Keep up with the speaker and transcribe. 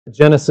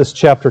Genesis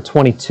chapter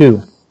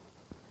 22.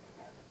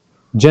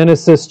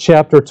 Genesis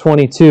chapter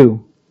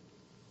 22.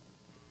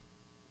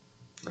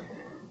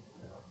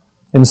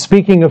 And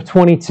speaking of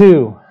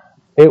 22,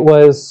 it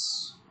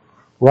was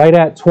right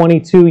at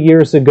 22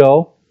 years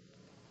ago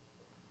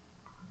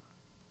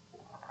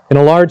in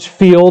a large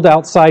field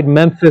outside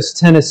Memphis,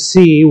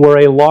 Tennessee, where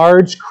a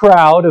large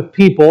crowd of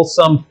people,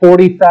 some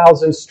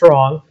 40,000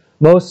 strong,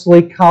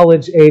 mostly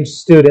college-age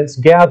students,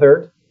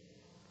 gathered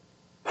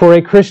for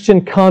a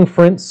Christian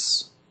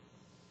conference.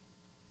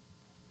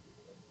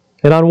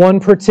 And on one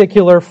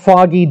particular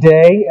foggy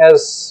day,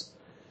 as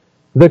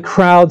the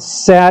crowd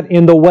sat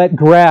in the wet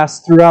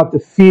grass throughout the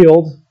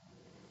field,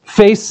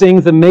 facing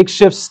the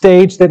makeshift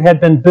stage that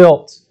had been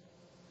built,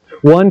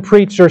 one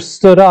preacher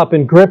stood up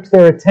and gripped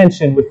their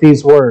attention with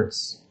these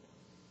words.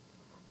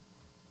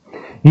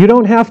 You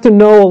don't have to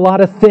know a lot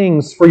of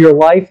things for your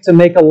life to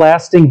make a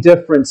lasting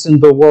difference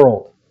in the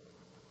world.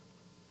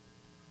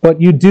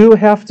 But you do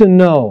have to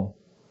know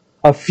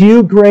a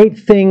few great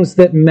things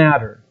that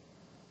matter,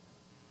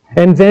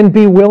 and then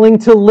be willing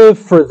to live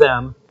for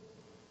them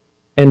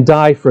and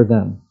die for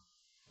them.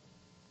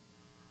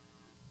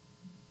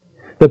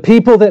 The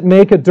people that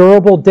make a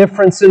durable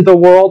difference in the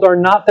world are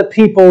not the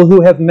people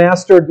who have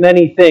mastered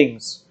many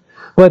things,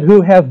 but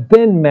who have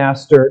been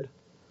mastered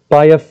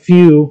by a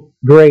few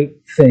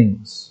great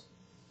things.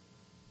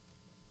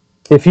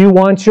 If you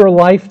want your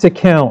life to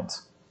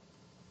count,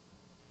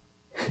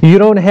 you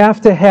don't have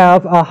to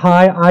have a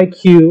high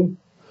IQ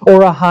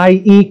or a high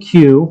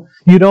EQ.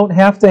 You don't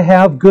have to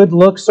have good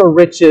looks or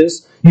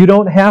riches. You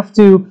don't have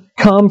to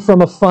come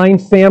from a fine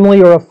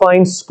family or a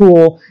fine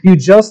school. You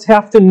just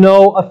have to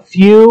know a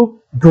few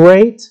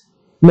great,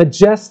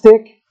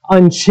 majestic,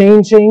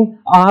 unchanging,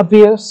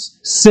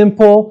 obvious,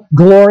 simple,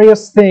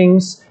 glorious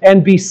things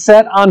and be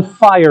set on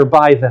fire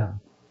by them.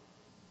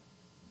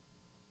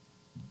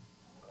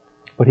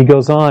 But he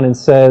goes on and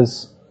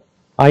says,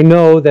 I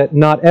know that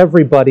not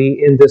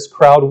everybody in this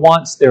crowd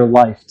wants their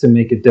life to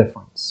make a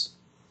difference.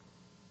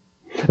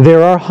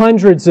 There are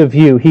hundreds of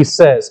you, he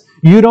says.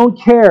 You don't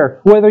care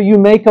whether you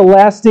make a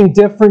lasting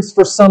difference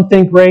for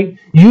something great.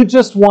 You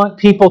just want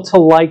people to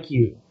like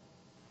you.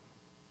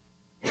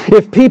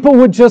 If people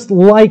would just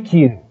like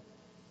you,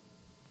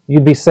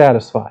 you'd be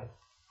satisfied.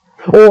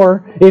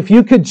 Or if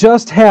you could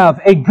just have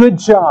a good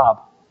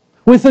job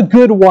with a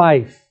good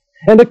wife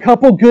and a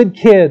couple good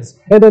kids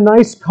and a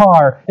nice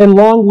car and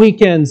long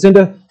weekends and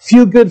a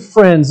few good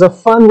friends, a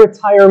fun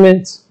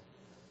retirement,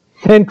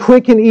 and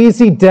quick and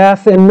easy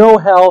death and no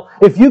hell,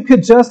 if you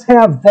could just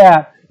have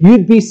that,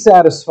 you'd be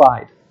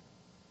satisfied,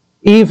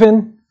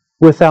 even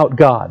without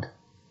God.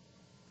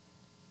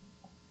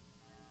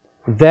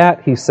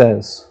 That, he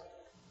says,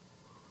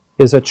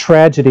 is a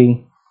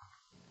tragedy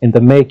in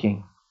the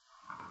making.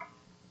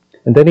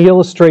 And then he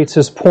illustrates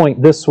his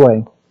point this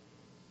way.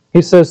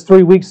 He says,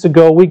 3 weeks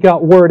ago, we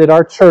got word at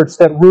our church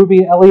that Ruby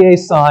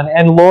Eliason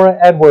and Laura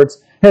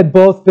Edwards had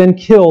both been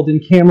killed in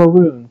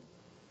Cameroon.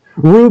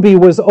 Ruby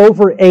was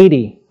over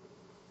 80.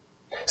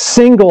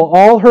 Single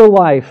all her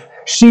life,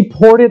 she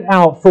poured it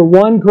out for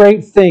one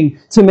great thing,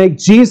 to make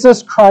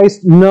Jesus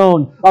Christ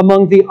known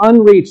among the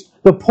unreached,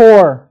 the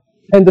poor,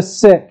 and the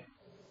sick.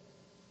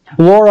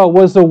 Laura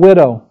was a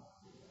widow,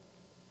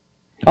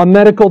 a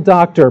medical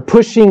doctor,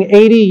 pushing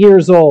 80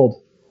 years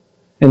old,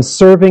 and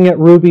serving at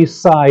Ruby's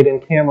side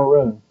in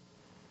Cameroon.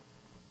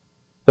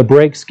 The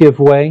brakes give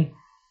way.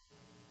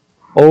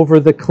 Over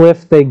the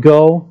cliff they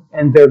go,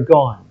 and they're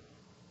gone.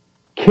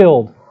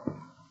 Killed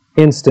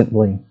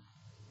instantly.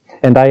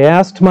 And I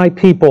asked my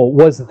people,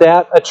 was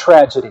that a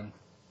tragedy?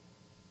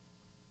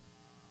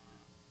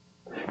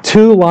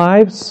 2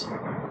 lives,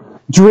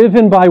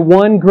 driven by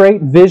one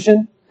great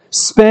vision,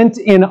 spent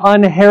in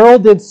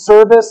unheralded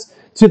service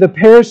to the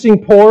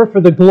perishing poor for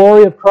the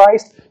glory of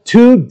Christ,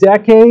 2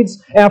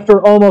 decades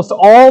after almost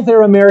all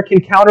their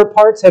American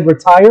counterparts had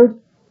retired?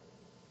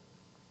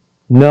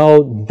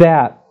 No,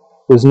 that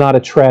was not a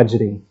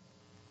tragedy.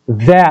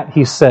 That,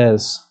 he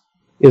says,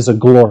 is a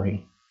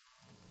glory.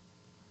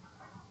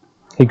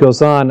 He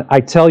goes on,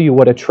 I tell you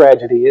what a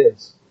tragedy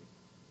is.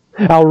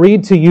 I'll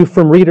read to you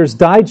from Reader's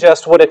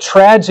Digest what a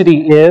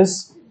tragedy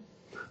is.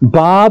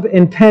 Bob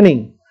and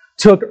Penny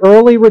took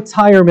early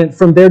retirement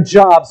from their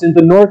jobs in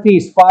the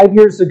Northeast 5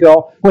 years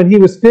ago when he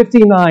was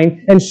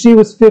 59 and she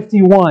was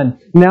 51.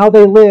 Now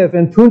they live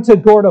in Punta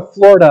Gorda,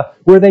 Florida,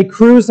 where they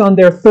cruise on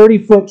their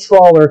 30-foot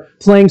trawler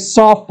playing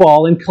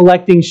softball and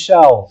collecting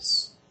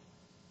shells.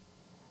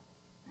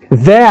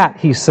 That,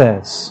 he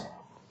says,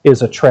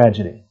 is a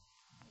tragedy.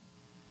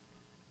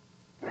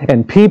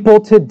 And people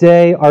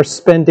today are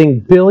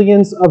spending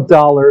billions of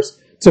dollars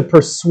to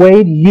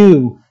persuade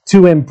you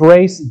to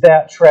embrace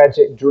that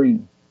tragic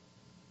dream.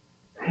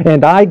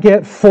 And I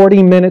get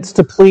 40 minutes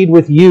to plead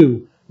with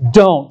you.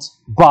 Don't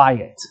buy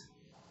it.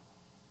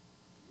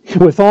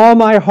 With all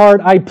my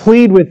heart, I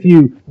plead with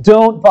you.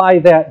 Don't buy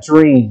that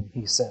dream,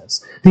 he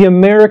says. The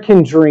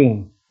American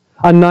dream.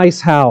 A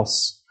nice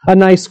house, a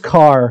nice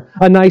car,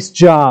 a nice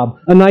job,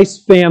 a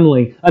nice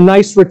family, a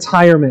nice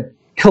retirement,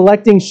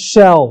 collecting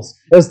shells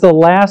as the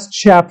last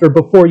chapter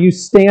before you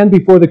stand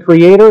before the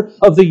Creator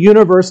of the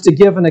universe to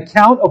give an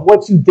account of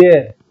what you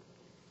did.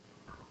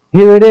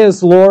 Here it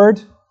is,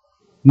 Lord,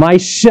 my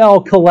shell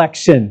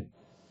collection.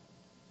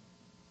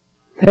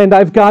 And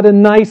I've got a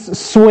nice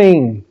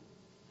swing.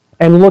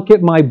 And look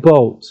at my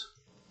boat.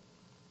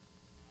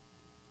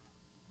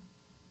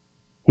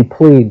 He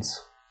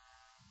pleads,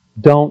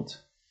 don't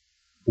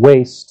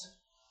waste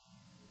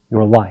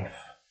your life.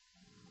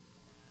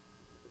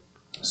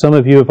 Some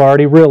of you have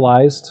already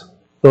realized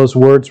those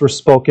words were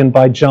spoken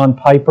by John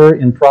Piper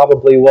in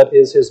probably what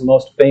is his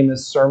most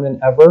famous sermon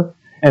ever,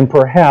 and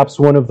perhaps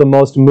one of the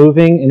most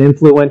moving and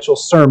influential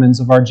sermons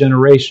of our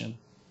generation.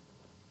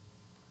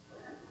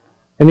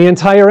 And the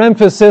entire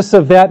emphasis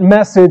of that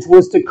message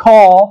was to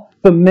call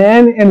the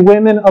men and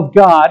women of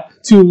God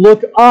to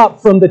look up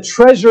from the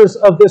treasures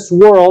of this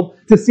world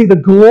to see the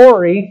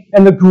glory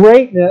and the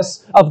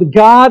greatness of the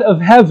God of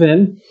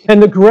heaven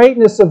and the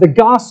greatness of the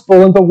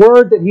gospel and the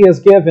word that He has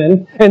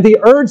given and the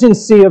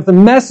urgency of the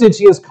message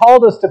He has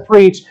called us to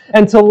preach,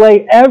 and to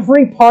lay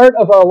every part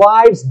of our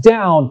lives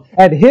down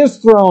at His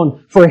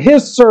throne for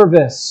His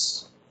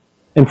service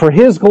and for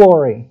His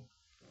glory,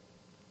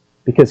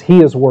 because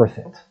He is worth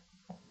it.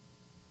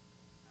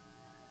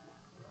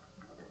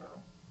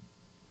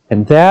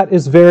 And that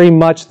is very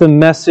much the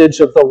message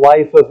of the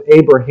life of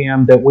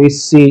Abraham that we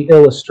see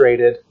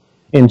illustrated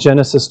in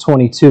Genesis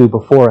 22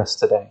 before us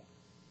today.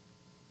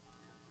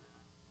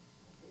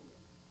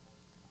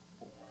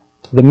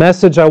 The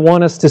message I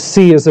want us to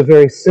see is a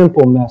very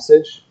simple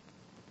message.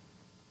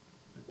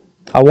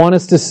 I want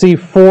us to see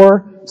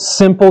 4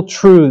 simple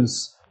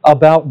truths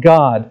about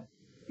God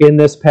in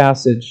this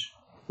passage.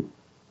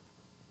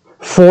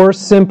 4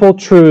 simple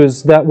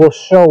truths that will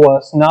show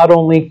us not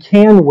only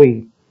can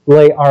we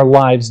lay our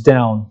lives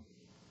down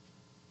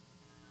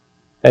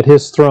at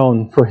His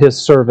throne for His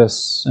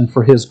service and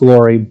for His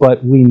glory,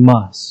 but we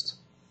must.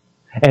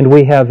 And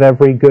we have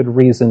every good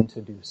reason to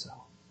do so.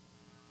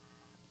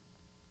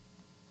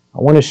 I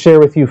want to share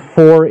with you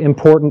 4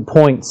 important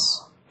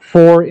points,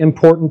 4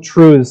 important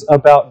truths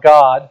about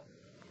God.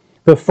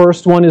 The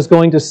first one is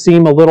going to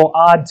seem a little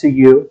odd to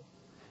you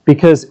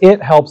because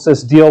it helps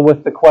us deal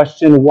with the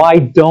question, why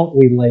don't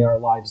we lay our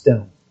lives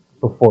down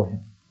before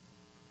Him?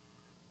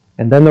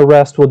 And then the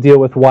rest will deal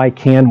with why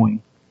can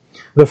we.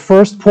 The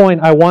first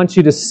point I want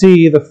you to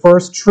see, the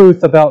first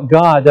truth about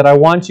God that I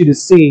want you to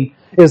see,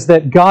 is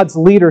that God's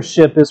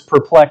leadership is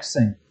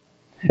perplexing.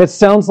 It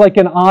sounds like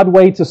an odd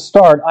way to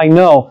start, I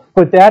know,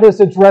 but that is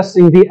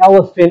addressing the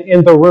elephant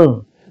in the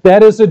room.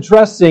 That is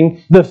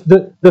addressing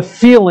the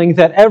feeling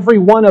that every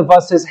one of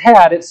us has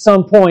had at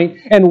some point,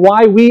 and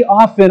why we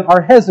often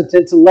are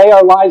hesitant to lay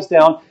our lives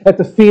down at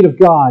the feet of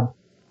God.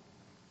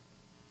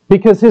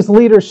 Because His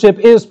leadership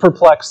is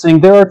perplexing.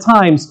 There are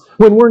times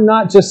when we're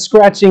not just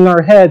scratching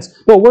our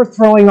heads, but we're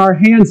throwing our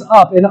hands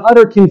up in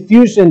utter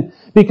confusion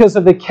because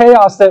of the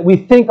chaos that we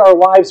think our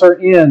lives are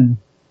in.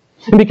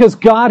 And because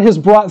God has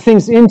brought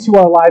things into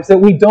our lives that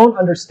we don't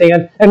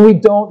understand and we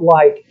don't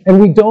like, and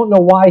we don't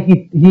know why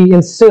He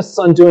insists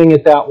on doing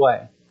it that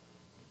way.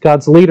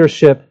 God's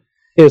leadership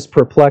is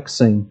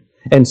perplexing,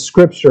 and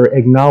Scripture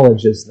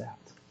acknowledges that.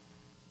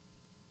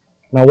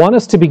 And I want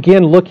us to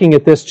begin looking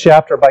at this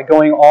chapter by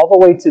going all the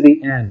way to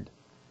the end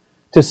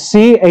to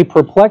see a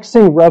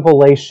perplexing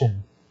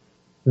revelation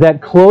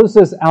that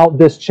closes out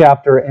this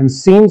chapter and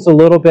seems a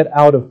little bit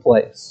out of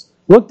place.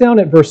 Look down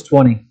at verse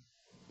 20.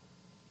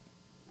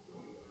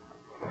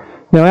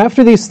 Now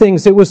after these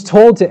things it was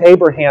told to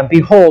Abraham,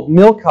 behold,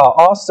 Milcah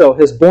also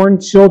has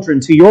borne children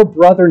to your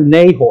brother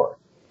Nahor.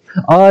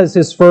 Uz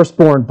his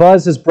firstborn,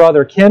 Buz his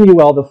brother,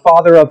 Kemuel the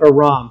father of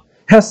Aram,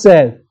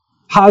 Hesed,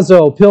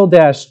 Hazo,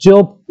 Pildash,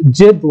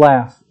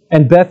 Jidlaph,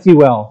 and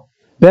Bethuel.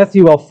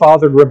 Bethuel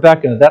fathered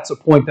Rebekah. That's a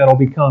point that will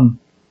become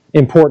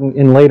important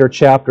in later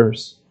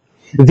chapters.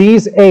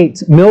 These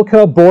 8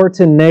 Milcah bore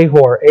to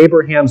Nahor,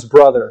 Abraham's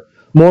brother.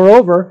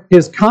 Moreover,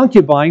 his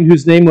concubine,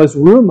 whose name was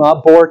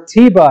Reumah, bore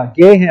Tebah,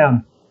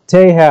 Gaham,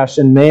 Tahash,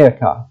 and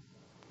Maacah.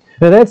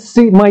 Now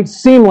that might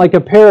seem like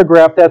a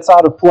paragraph that's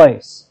out of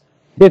place.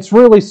 It's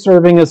really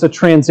serving as a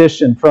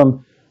transition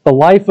from the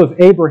life of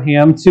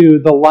Abraham to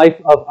the life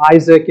of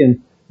Isaac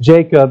and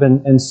Jacob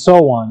and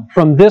so on.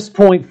 From this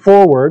point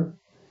forward,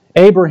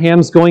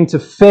 Abraham's going to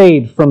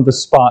fade from the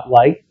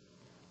spotlight.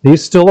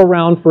 He's still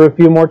around for a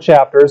few more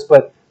chapters,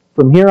 but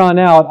from here on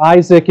out,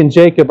 Isaac and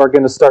Jacob are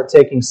going to start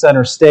taking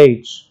center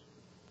stage.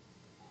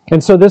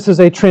 And so this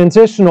is a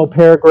transitional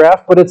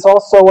paragraph, but it's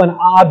also an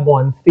odd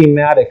one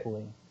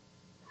thematically,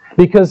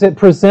 because it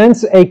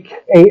presents a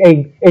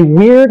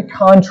weird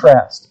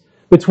contrast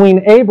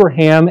between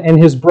Abraham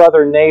and his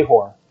brother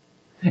Nahor.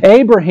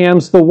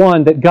 Abraham's the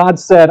one that God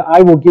said,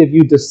 I will give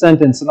you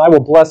descendants, and I will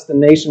bless the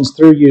nations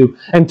through you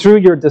and through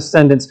your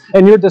descendants.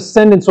 And your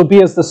descendants will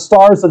be as the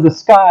stars of the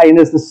sky and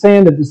as the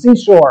sand of the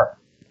seashore.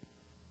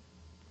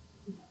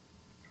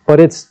 But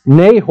it's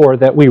Nahor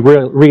that we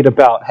read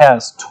about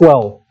has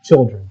 12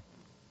 children.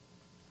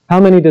 How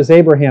many does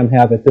Abraham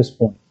have at this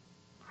point?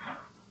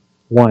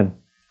 1.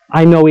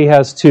 I know he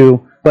has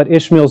 2, but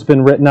Ishmael's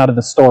been written out of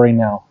the story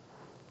now.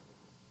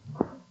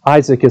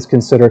 Isaac is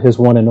considered his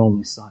one and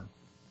only son.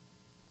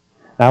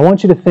 Now, I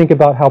want you to think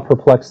about how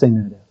perplexing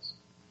that is.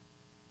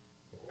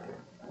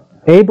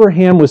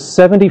 Abraham was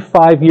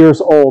 75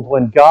 years old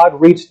when God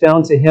reached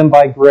down to him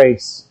by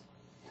grace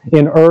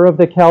in Ur of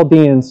the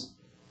Chaldeans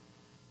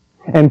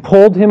and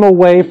pulled him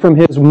away from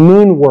his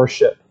moon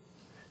worship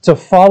to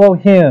follow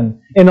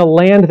him in a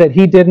land that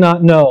he did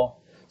not know,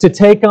 to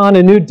take on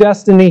a new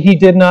destiny he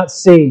did not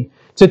see,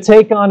 to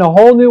take on a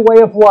whole new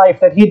way of life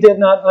that he did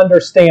not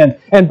understand.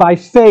 And by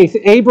faith,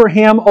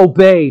 Abraham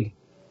obeyed,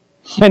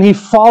 and he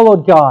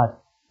followed God.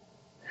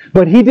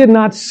 But he did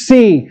not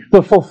see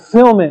the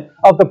fulfillment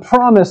of the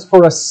promise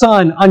for a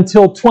son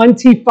until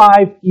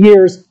 25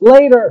 years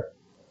later.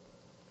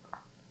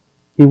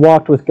 He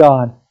walked with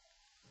God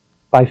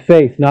by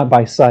faith, not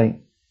by sight.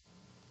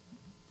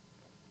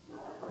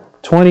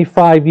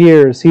 25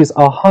 years. He's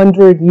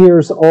 100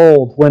 years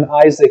old when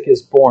Isaac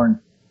is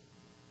born.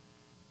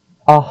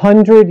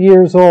 100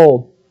 years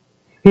old.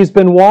 He's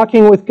been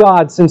walking with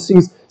God since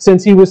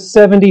he was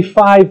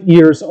 75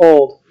 years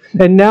old.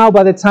 And now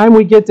by the time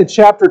we get to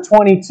chapter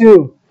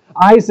 22,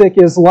 Isaac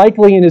is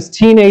likely in his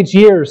teenage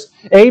years.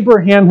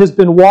 Abraham has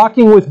been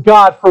walking with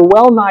God for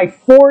well nigh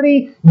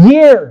 40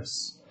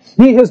 years.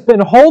 He has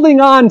been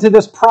holding on to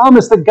this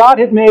promise that God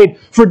had made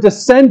for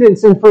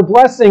descendants and for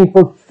blessing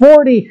for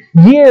 40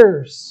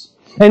 years.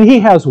 And he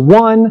has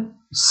one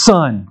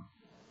son,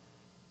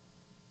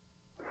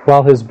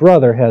 while his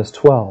brother has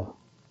 12.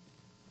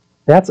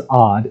 That's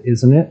odd,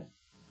 isn't it?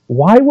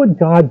 Why would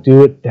God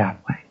do it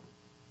that way?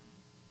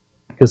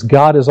 Because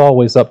God is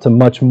always up to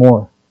much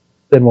more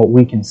than what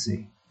we can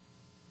see.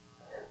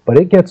 But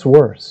it gets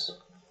worse,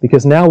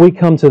 because now we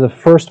come to the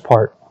first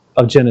part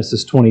of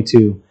Genesis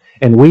 22,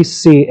 and we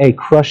see a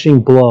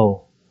crushing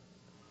blow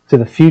to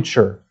the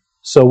future,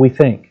 so we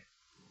think,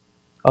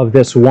 of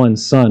this one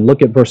son.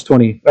 Look at verse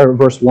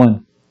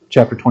 1,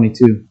 chapter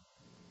 22.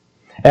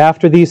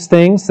 After these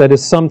things, that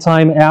is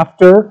sometime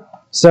after,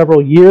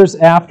 several years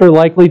after,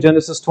 likely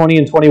Genesis 20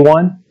 and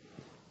 21,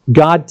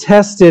 God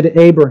tested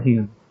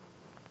Abraham.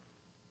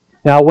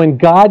 Now, when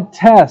God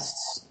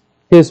tests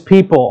His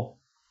people,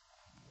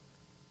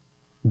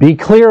 be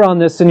clear on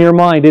this in your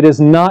mind. It is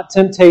not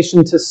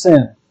temptation to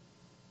sin.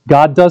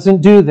 God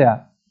doesn't do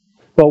that.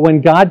 But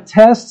when God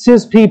tests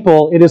His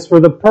people, it is for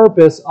the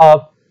purpose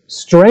of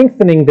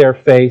strengthening their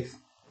faith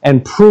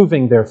and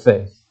proving their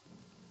faith.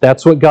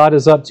 That's what God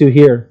is up to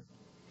here.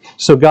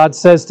 So God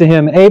says to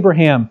him,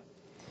 Abraham,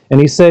 and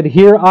he said,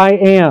 here I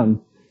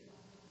am.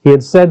 He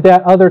had said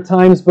that other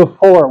times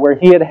before, where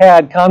he had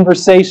had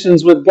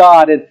conversations with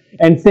God,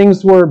 and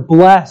things were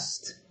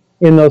blessed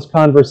in those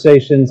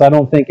conversations. I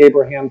don't think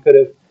Abraham could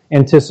have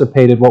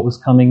anticipated what was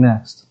coming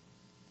next.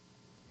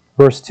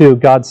 Verse 2,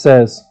 God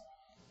says,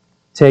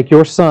 take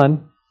your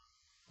son,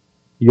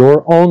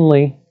 your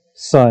only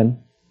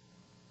son,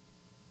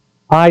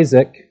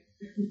 Isaac,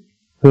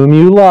 whom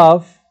you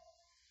love,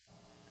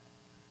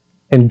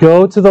 and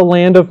go to the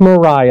land of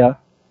Moriah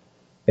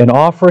and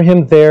offer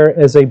him there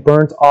as a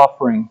burnt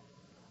offering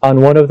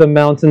on one of the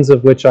mountains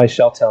of which I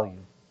shall tell you.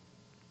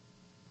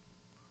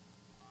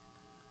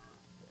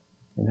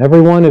 And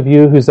every one of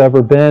you who's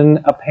ever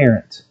been a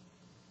parent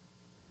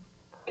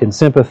can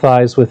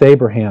sympathize with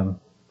Abraham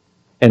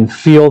and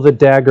feel the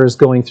daggers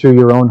going through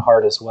your own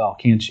heart as well,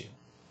 can't you?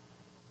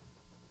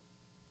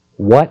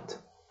 What?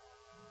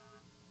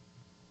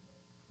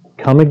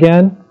 Come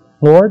again,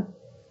 Lord?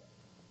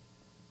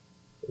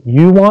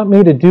 You want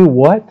me to do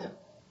what?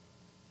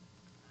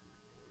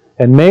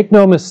 And make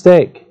no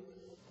mistake,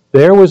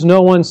 there was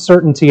no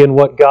uncertainty in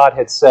what God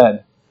had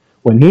said.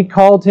 When He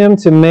called him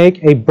to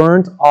make a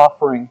burnt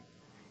offering,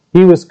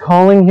 He was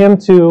calling him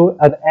to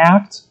an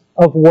act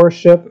of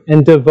worship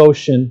and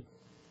devotion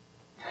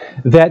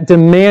that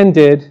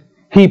demanded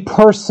he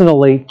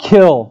personally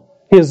kill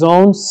his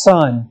own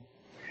son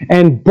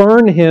and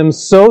burn him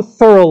so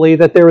thoroughly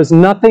that there is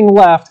nothing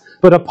left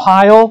but a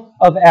pile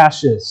of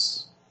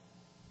ashes.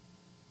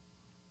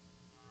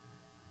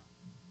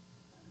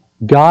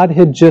 God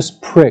had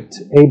just pricked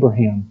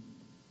Abraham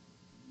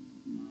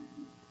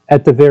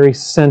at the very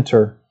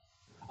center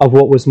of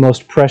what was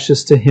most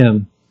precious to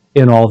him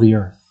in all the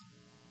earth.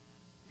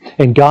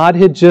 And God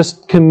had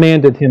just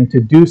commanded him to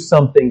do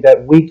something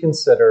that we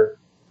consider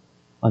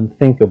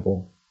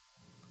unthinkable.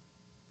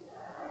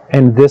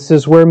 And this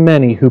is where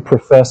many who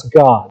profess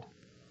God,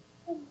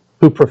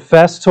 who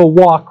profess to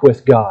walk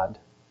with God,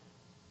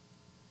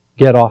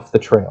 get off the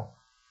trail.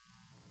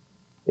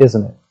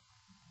 Isn't it?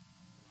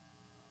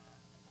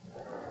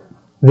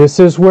 This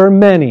is where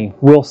many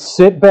will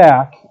sit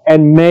back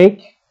and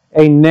make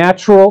a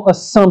natural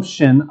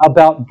assumption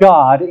about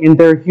God in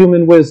their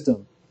human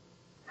wisdom.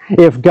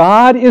 If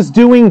God is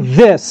doing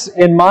this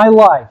in my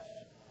life,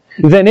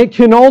 then it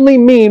can only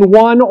mean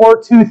one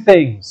or two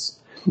things.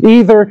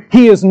 Either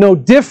He is no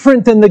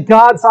different than the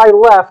gods I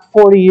left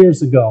 40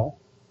 years ago,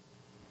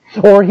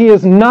 or He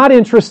is not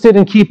interested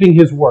in keeping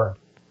His word.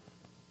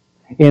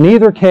 In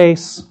either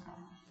case,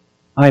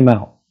 I'm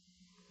out.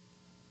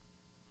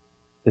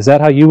 Is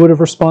that how you would have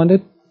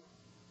responded?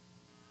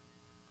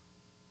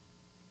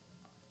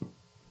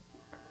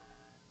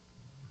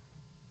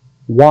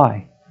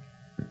 Why?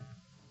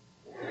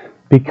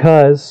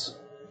 Because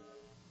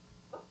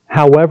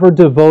however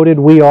devoted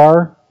we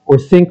are or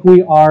think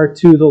we are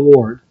to the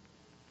Lord,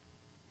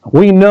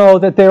 we know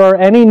that there are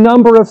any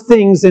number of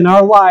things in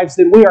our lives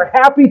that we are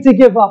happy to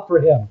give up for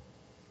Him.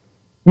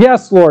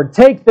 Yes, Lord,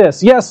 take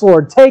this. Yes,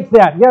 Lord, take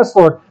that. Yes,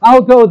 Lord,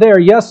 I'll go there.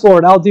 Yes,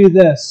 Lord, I'll do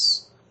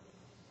this.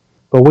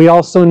 But we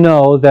also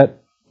know that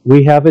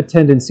we have a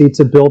tendency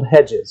to build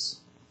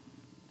hedges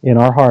in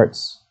our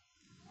hearts.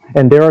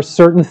 And there are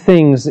certain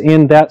things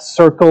in that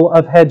circle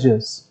of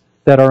hedges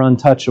that are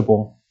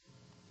untouchable.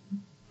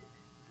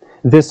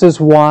 This is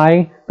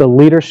why the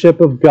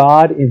leadership of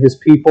God in His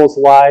people's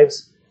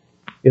lives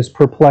is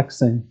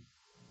perplexing.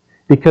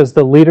 Because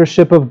the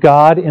leadership of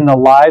God in the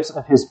lives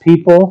of His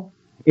people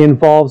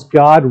involves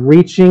God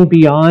reaching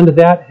beyond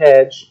that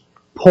hedge,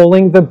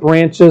 pulling the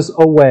branches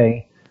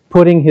away,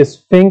 putting His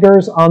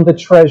fingers on the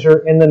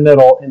treasure in the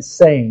middle and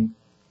saying,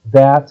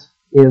 "That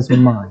is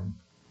mine."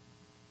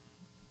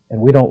 And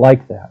we don't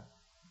like that.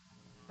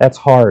 That's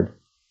hard.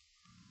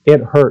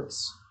 It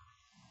hurts.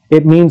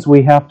 It means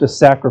we have to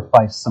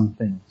sacrifice some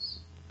things.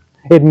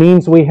 It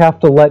means we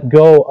have to let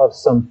go of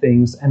some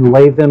things and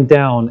lay them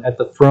down at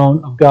the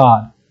throne of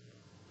God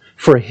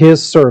for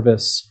His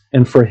service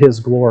and for His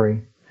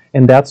glory.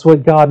 And that's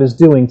what God is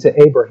doing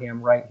to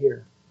Abraham right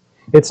here.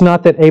 It's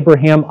not that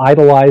Abraham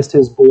idolized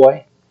his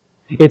boy.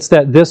 It's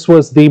that this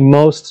was the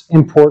most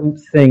important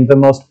thing, the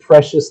most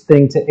precious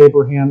thing to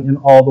Abraham in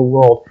all the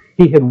world.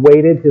 He had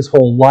waited his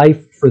whole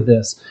life for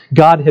this.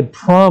 God had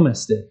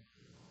promised it.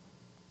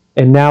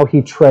 And now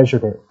he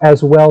treasured it,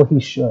 as well he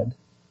should.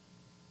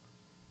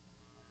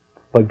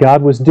 But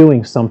God was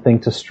doing something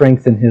to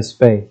strengthen his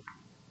faith.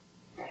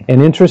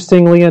 And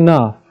interestingly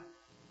enough,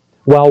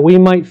 while we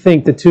might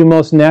think the two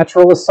most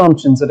natural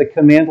assumptions at a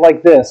command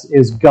like this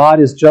is God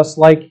is just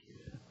like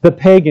the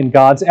pagan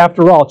gods.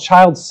 After all,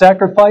 child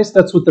sacrifice,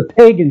 that's what the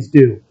pagans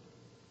do.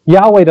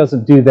 Yahweh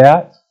doesn't do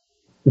that.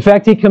 In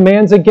fact, He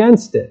commands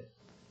against it.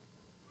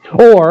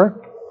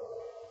 Or,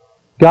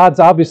 God's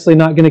obviously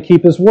not going to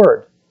keep His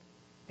word.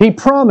 He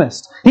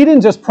promised. He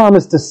didn't just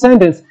promise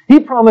descendants. He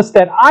promised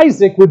that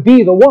Isaac would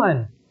be the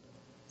one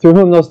through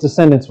whom those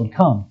descendants would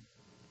come.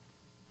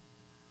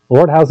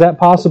 Lord, how's that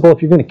possible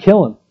if you're going to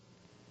kill him?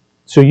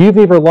 So you've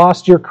either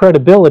lost your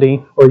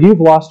credibility or you've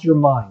lost your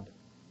mind.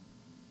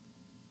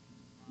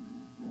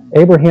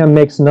 Abraham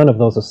makes none of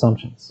those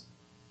assumptions.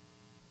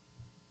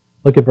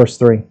 Look at verse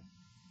 3.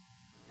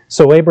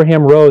 So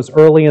Abraham rose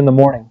early in the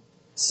morning,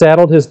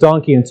 saddled his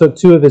donkey, and took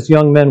 2 of his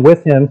young men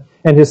with him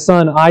and his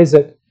son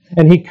Isaac.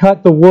 And he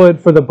cut the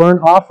wood for the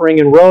burnt offering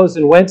and rose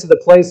and went to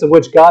the place of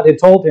which God had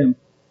told him.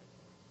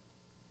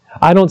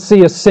 I don't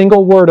see a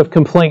single word of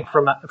complaint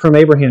from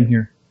Abraham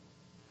here.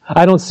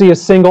 I don't see a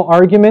single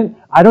argument.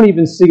 I don't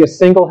even see a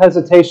single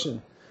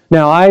hesitation.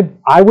 Now,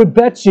 I would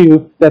bet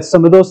you that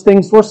some of those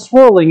things were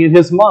swirling in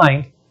his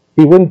mind.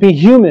 He wouldn't be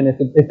human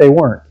if they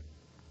weren't.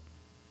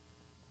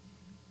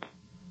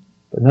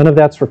 But none of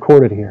that's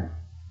recorded here.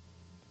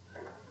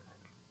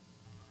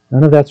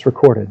 None of that's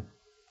recorded.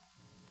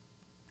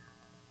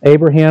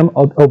 Abraham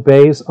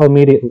obeys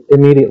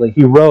immediately.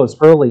 He rose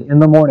early in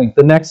the morning.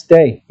 The next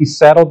day, he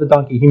saddled the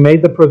donkey. He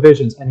made the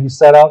provisions, and he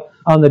set out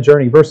on the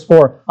journey. Verse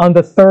 4, on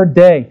the 3rd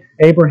day,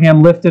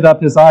 Abraham lifted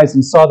up his eyes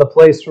and saw the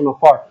place from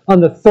afar.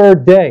 On the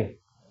 3rd day,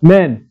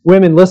 men,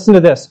 women, listen to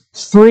this.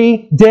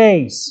 3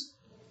 days,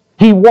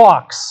 he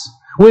walks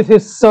with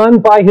his son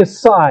by his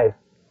side.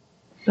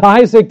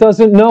 Isaac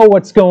doesn't know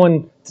what's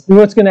going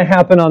to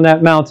happen on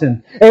that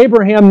mountain.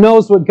 Abraham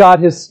knows what God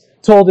has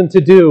told him to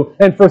do.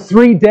 And for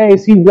 3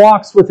 days, he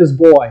walks with his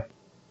boy.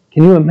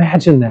 Can you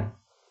imagine that?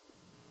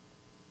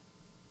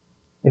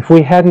 If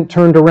we hadn't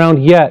turned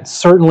around yet,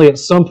 certainly at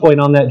some point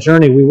on that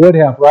journey, we would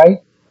have, right?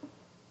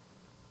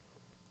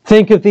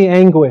 Think of the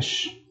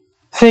anguish.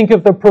 Think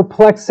of the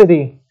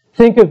perplexity.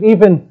 Think of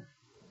even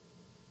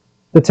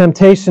the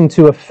temptation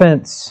to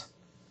offense.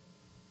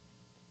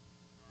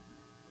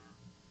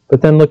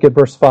 But then look at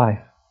verse 5.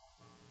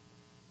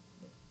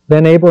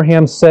 Then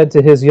Abraham said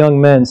to his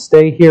young men,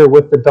 stay here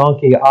with the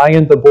donkey. I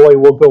and the boy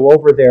will go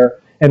over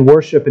there and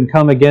worship and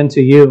come again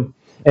to you.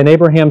 And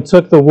Abraham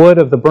took the wood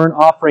of the burnt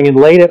offering and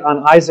laid it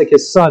on Isaac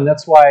his son.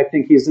 That's why I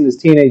think he's in his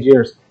teenage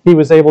years. He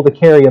was able to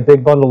carry a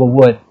big bundle of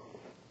wood.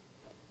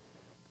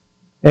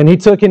 And he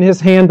took in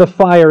his hand the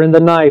fire and the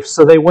knife.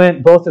 So they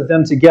went, both of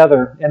them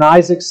together. And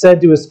Isaac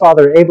said to his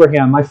father,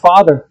 Abraham, my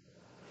father.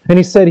 And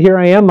he said, here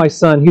I am, my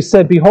son. He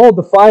said, behold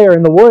the fire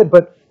and the wood,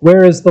 but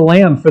where is the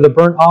lamb for the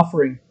burnt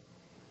offering?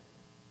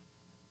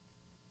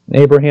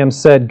 Abraham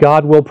said,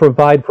 God will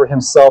provide for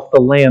himself the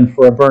lamb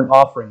for a burnt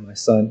offering, my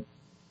son.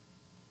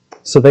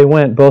 So they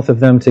went, both of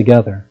them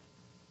together.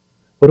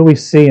 What do we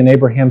see in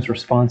Abraham's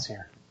response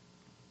here?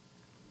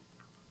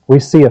 We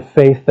see a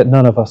faith that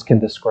none of us can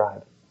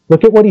describe.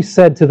 Look at what he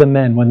said to the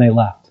men when they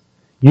left.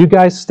 You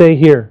guys stay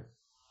here.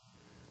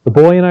 The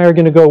boy and I are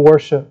going to go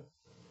worship,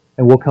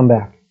 and we'll come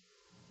back.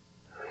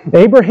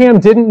 Abraham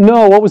didn't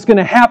know what was going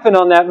to happen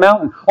on that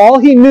mountain. All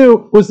he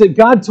knew was that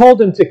God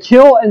told him to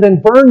kill and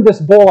then burn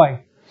this boy.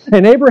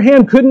 And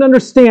Abraham couldn't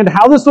understand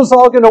how this was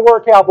all going to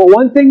work out. But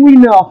one thing we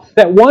know,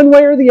 that one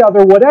way or the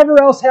other,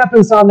 whatever else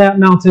happens on that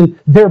mountain,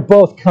 they're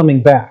both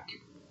coming back.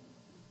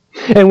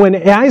 And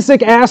when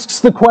Isaac asks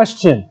the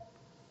question,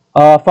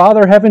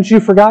 Father, haven't you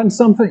forgotten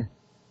something?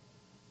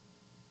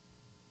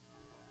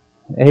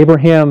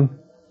 Abraham,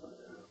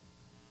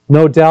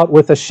 no doubt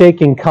with a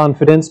shaking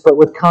confidence, but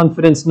with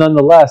confidence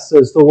nonetheless,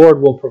 says the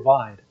Lord will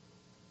provide.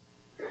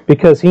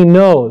 Because he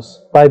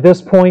knows by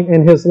this point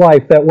in his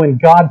life that when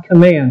God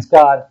commands,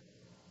 God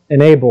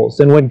enables.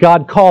 And when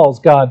God calls,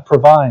 God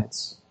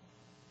provides.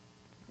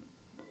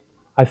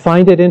 I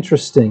find it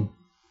interesting.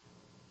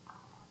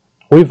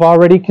 We've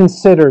already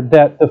considered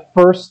that the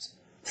first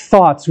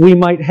thoughts we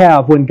might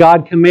have when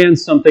God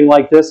commands something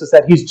like this is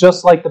that he's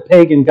just like the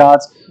pagan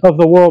gods of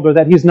the world, or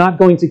that he's not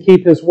going to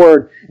keep his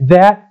word.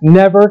 That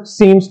never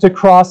seems to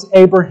cross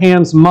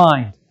Abraham's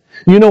mind.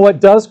 You know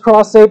what does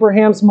cross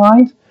Abraham's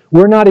mind?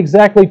 We're not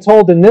exactly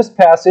told in this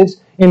passage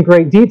in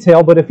great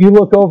detail, but if you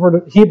look over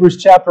to Hebrews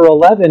chapter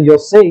 11, you'll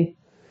see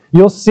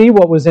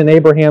what was in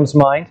Abraham's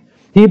mind.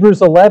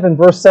 Hebrews 11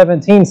 verse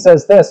 17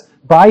 says this,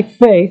 by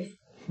faith,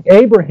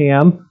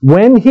 Abraham,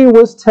 when he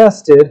was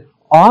tested,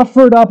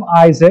 offered up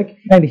Isaac,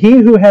 and he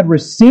who had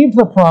received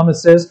the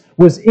promises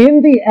was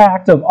in the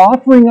act of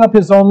offering up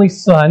his only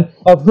son,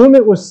 of whom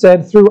it was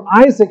said, through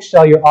Isaac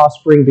shall your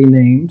offspring be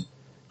named.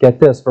 Get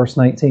this, verse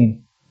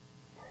 19.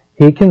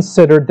 He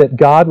considered that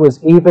God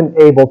was even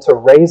able to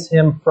raise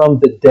him from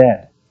the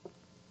dead.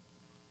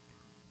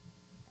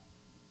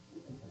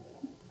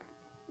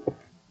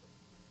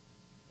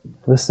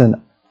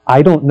 Listen,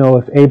 I don't know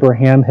if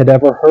Abraham had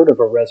ever heard of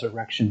a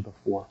resurrection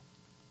before.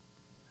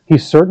 He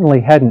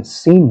certainly hadn't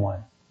seen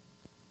one.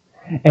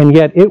 And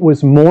yet it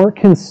was more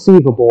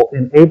conceivable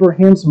in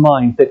Abraham's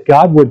mind that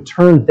God would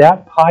turn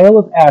that pile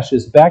of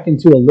ashes back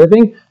into a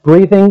living,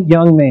 breathing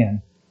young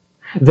man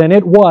than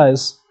it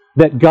was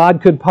that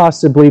God could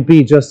possibly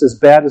be just as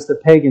bad as the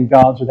pagan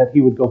gods, or that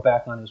he would go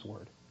back on his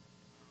word.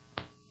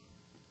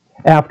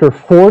 After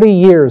 40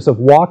 years of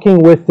walking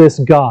with this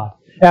God,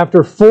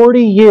 after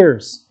 40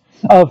 years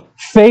of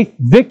faith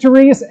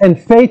victories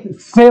and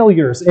faith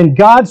failures, and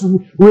God's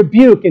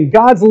rebuke and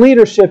God's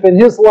leadership in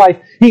his life,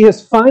 he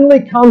has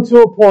finally come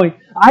to a point,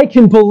 I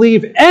can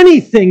believe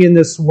anything in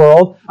this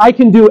world, I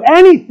can do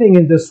anything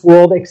in this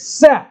world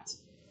except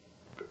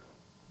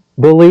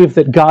believe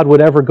that God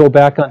would ever go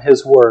back on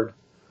his word,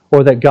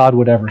 or that God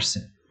would ever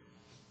sin.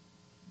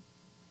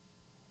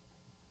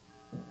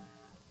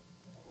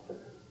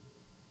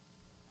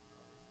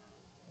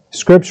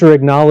 Scripture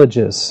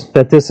acknowledges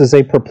that this is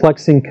a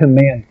perplexing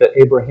command that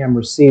Abraham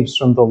receives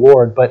from the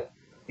Lord, but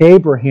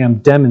Abraham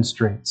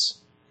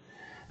demonstrates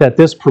that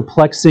this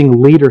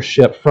perplexing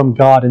leadership from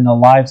God in the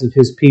lives of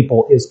his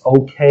people is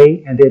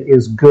okay, and it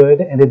is good,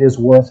 and it is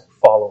worth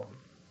following.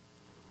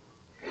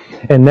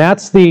 And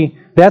that's the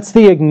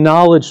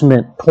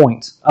acknowledgement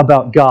point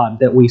about God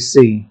that we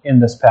see in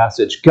this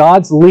passage.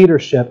 God's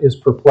leadership is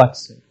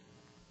perplexing.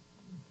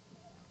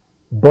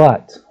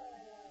 But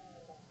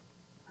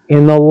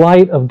in the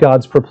light of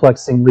God's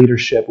perplexing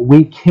leadership,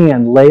 we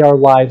can lay our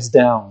lives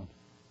down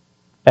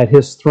at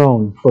his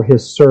throne for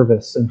his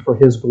service and for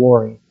his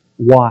glory.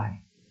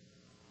 Why?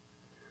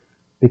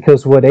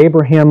 Because what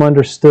Abraham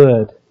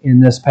understood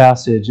in this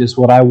passage is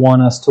what I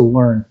want us to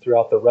learn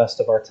throughout the rest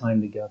of our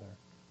time together.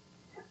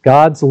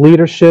 God's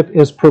leadership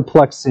is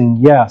perplexing,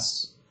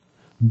 yes.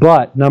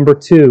 But, number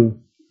two,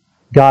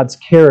 God's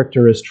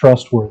character is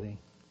trustworthy.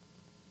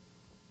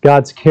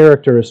 God's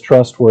character is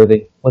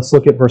trustworthy. Let's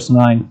look at verse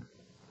 9.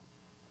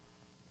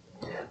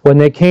 When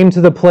they came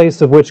to the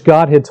place of which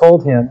God had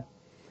told him,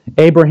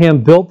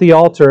 Abraham built the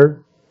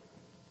altar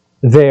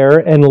there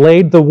and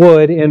laid the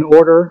wood in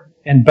order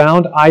and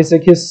bound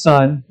Isaac his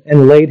son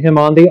and laid him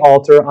on the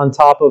altar on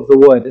top of the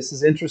wood. This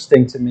is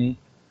interesting to me.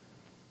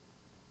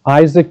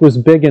 Isaac was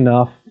big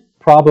enough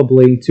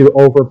probably to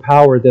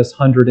overpower this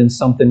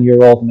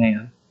 100-and-something-year-old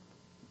man.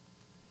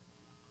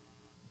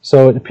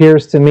 So it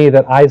appears to me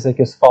that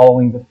Isaac is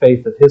following the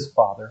faith of his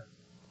father.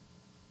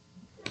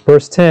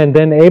 Verse 10,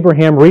 then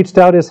Abraham reached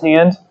out his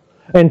hand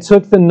and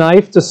took the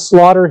knife to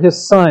slaughter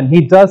his son.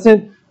 He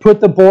doesn't put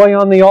the boy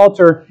on the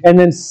altar and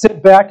then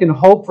sit back and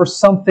hope for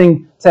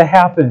something to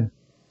happen.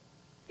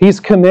 He's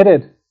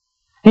committed.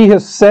 He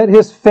has set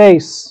his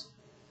face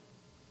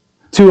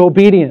to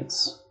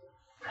obedience.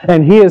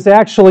 And he is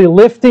actually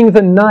lifting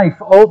the knife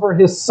over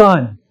his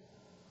son.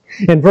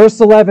 And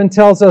verse 11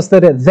 tells us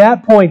that at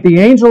that point,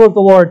 the angel of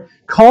the Lord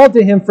called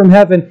to him from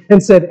heaven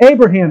and said,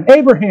 Abraham,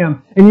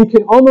 Abraham. And you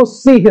can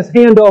almost see his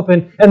hand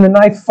open and the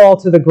knife fall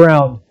to the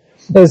ground.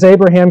 As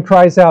Abraham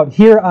cries out,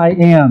 here I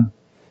am.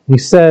 He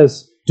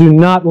says, do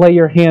not lay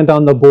your hand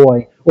on the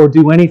boy or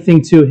do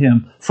anything to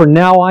him. For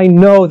now I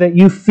know that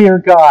you fear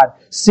God,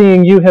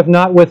 seeing you have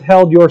not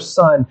withheld your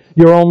son,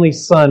 your only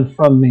son,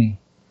 from me.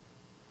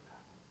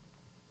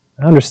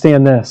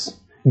 Understand this.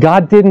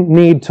 God didn't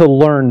need to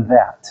learn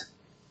that.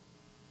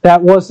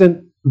 That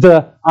wasn't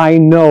the I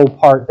know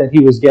part that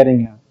he was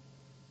getting at.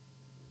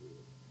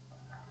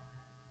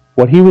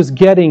 What he was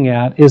getting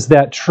at is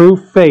that true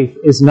faith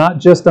is not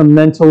just a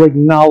mental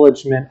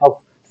acknowledgement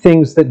of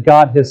things that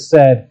God has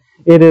said.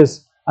 It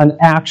is an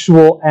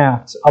actual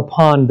act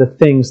upon the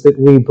things that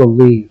we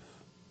believe.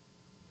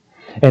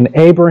 And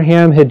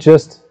Abraham had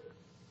just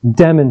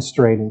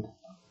demonstrated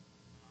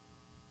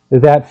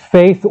that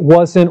faith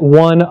wasn't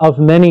one of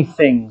many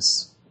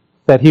things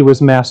that he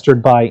was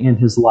mastered by in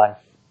his life.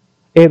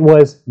 It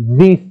was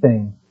the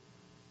thing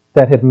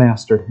that had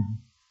mastered him.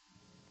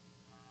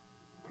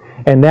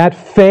 And that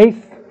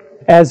faith,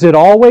 as it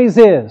always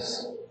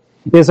is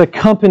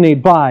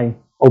accompanied by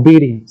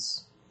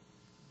obedience.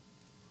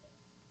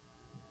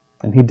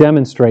 And he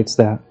demonstrates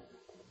that.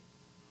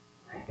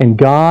 And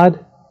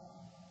God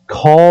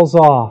calls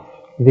off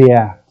the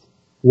act.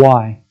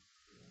 Why?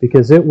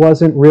 Because it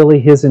wasn't really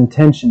his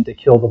intention to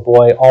kill the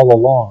boy all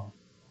along.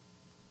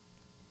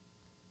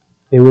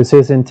 It was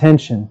his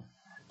intention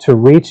to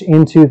reach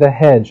into the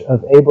hedge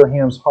of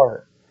Abraham's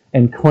heart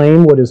and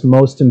claim what is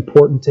most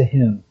important to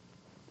him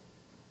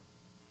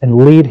and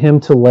lead him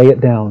to lay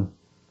it down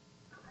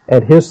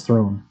at his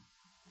throne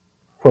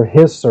for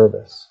his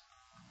service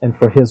and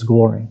for his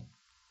glory.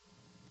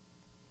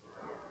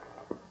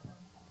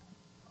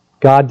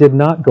 God did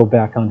not go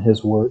back on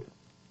his word.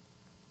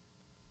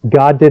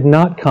 God did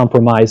not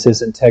compromise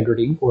his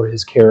integrity or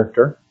his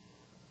character.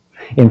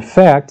 In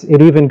fact,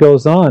 it even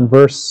goes on,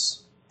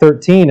 verse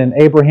 13, and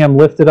Abraham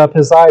lifted up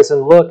his eyes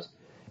and looked,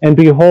 and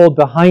behold,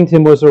 behind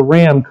him was a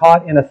ram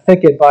caught in a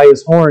thicket by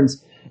his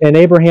horns. And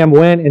Abraham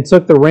went and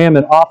took the ram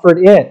and offered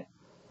it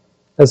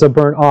as a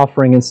burnt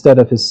offering instead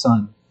of his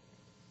son.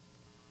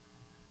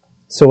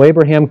 So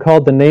Abraham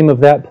called the name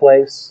of that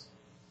place,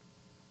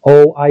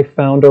 "Oh, I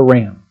found a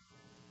ram."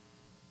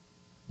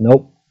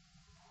 Nope.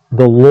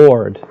 The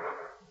Lord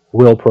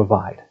will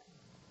provide.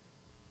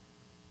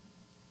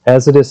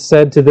 As it is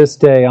said to this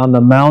day, on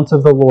the mount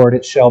of the Lord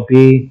it shall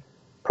be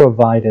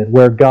provided.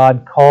 Where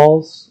God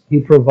calls, he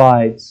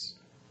provides.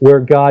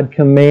 Where God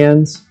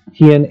commands,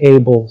 he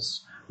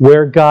enables.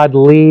 Where God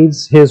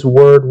leads, his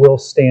word will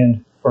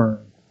stand firm.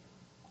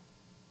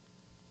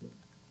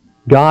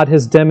 God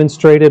has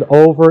demonstrated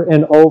over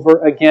and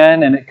over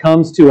again, and it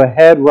comes to a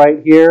head right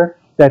here,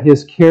 that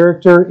his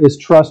character is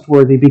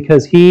trustworthy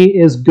because he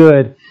is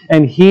good,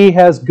 and he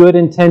has good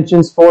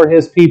intentions for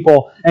his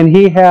people, and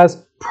he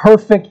has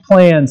perfect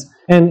plans,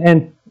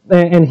 and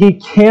he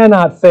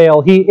cannot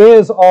fail. He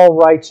is all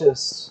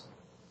righteous.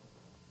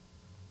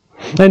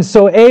 And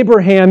so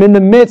Abraham, in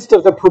the midst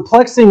of the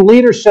perplexing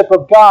leadership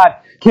of God,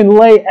 can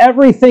lay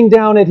everything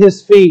down at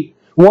his feet.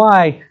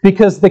 Why?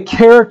 Because the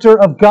character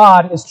of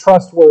God is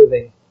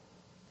trustworthy.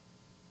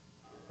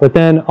 But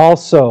then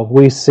also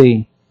we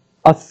see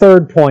a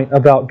third point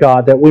about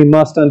God that we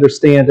must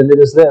understand, and it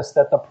is this,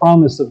 that the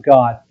promise of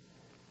God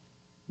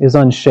is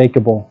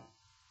unshakable.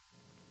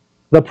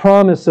 The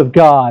promise of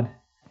God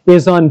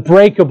is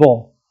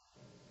unbreakable.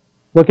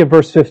 Look at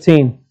verse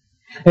 15.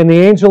 And the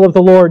angel of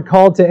the Lord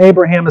called to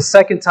Abraham a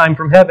second time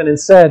from heaven and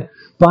said,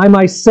 "By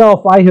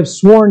myself I have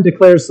sworn,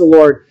 declares the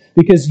Lord,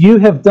 because you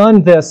have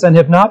done this and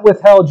have not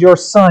withheld your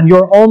son,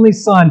 your only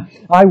son,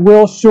 I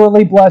will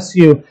surely bless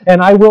you,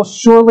 and I will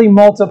surely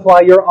multiply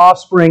your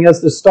offspring as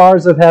the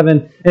stars of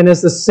heaven and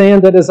as the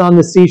sand that is on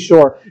the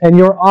seashore. And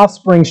your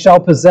offspring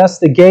shall possess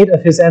the gate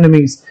of his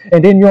enemies,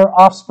 and in your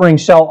offspring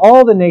shall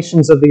all the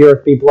nations of the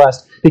earth be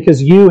blessed,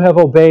 because you have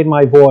obeyed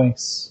my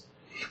voice."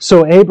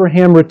 So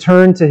Abraham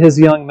returned to his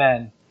young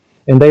men,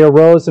 and they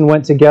arose and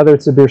went together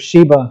to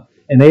Beersheba,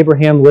 and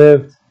Abraham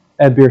lived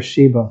at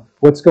Beersheba.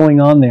 What's going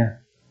on there?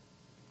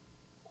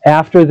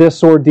 After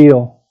this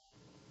ordeal,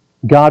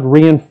 God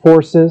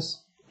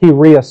reinforces, he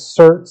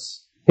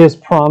reasserts his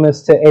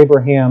promise to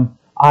Abraham,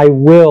 "I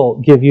will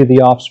give you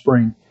the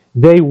offspring.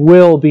 They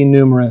will be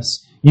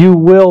numerous. You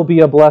will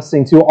be a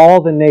blessing to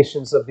all the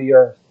nations of the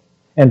earth,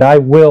 and I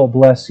will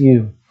bless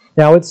you."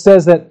 Now it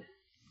says that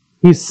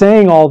he's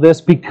saying all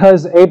this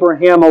because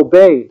Abraham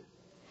obeyed.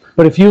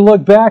 But if you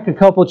look back a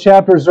couple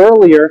chapters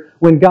earlier,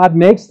 when God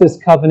makes this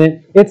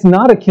covenant, it's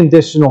not a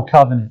conditional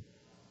covenant.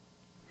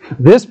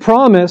 This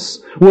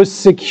promise was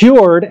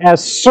secured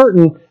as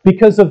certain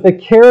because of the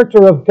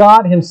character of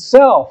God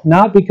himself,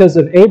 not because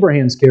of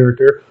Abraham's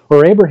character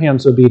or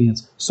Abraham's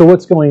obedience. So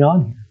what's going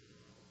on here?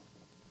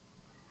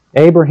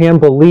 Abraham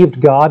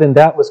believed God, and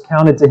that was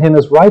counted to him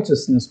as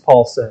righteousness,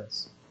 Paul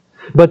says.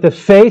 But the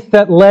faith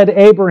that led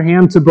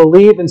Abraham to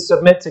believe and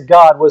submit to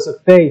God was a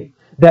faith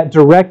that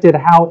directed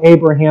how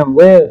Abraham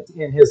lived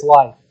in his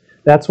life.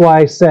 That's why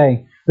I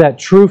say that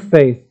true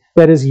faith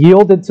that is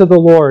yielded to the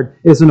Lord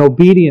is an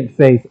obedient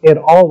faith. It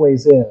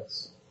always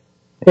is.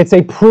 It's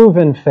a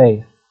proven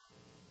faith.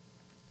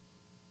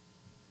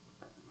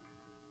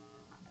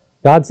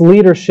 God's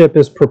leadership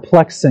is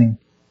perplexing.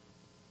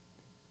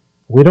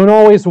 We don't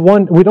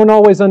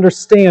always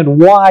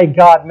understand why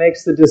God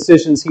makes the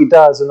decisions he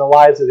does in the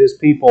lives of his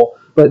people,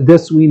 but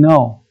this we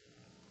know.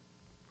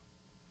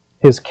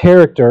 His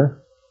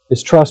character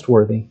is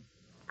trustworthy.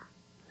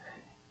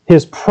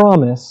 His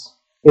promise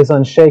is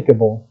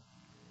unshakable.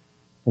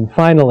 And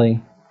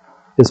finally,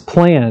 his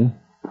plan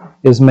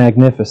is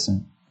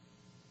magnificent.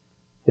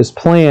 His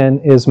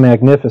plan is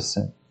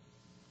magnificent.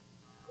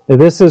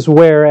 This is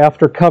where,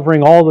 after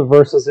covering all the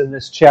verses in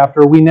this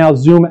chapter, we now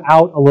zoom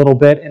out a little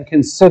bit and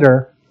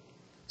consider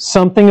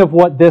something of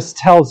what this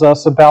tells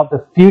us about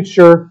the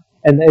future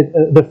and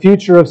the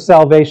future of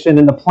salvation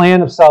and the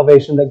plan of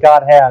salvation that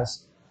God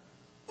has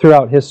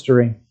throughout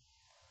history.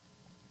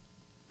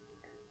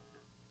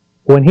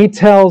 When He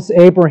tells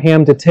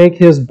Abraham to take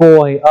his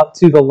boy up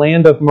to the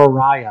land of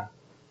Moriah,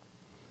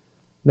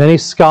 many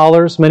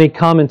scholars, many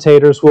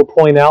commentators will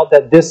point out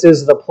that this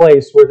is the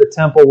place where the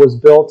temple was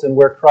built and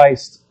where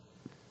Christ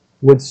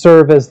would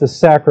serve as the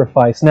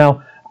sacrifice.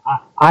 Now,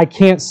 I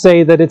can't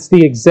say that it's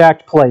the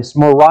exact place.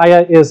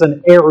 Moriah is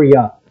an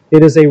area.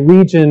 It is a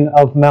region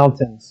of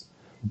mountains.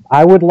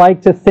 I would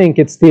like to think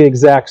it's the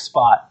exact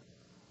spot.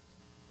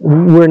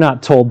 We're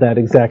not told that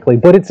exactly,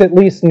 but it's at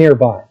least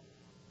nearby.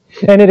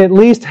 And it at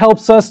least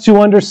helps us to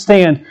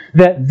understand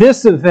that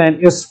this event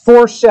is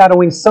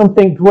foreshadowing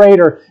something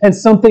greater and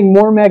something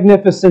more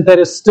magnificent that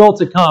is still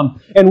to come.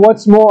 And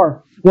what's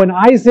more, when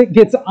Isaac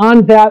gets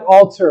on that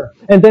altar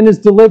and then is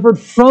delivered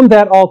from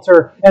that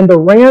altar and the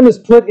ram is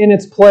put in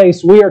its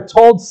place, we are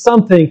told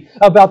something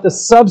about the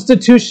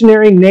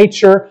substitutionary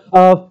nature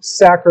of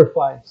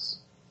sacrifice.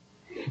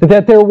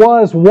 That there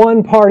was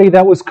one party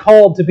that was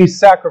called to be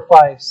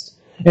sacrificed.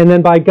 And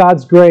then by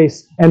God's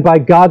grace and by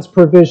God's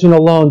provision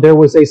alone, there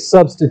was a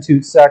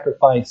substitute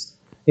sacrifice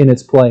in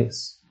its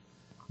place.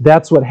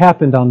 That's what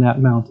happened on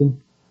that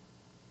mountain.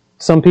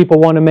 Some people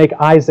want to make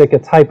Isaac a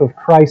type of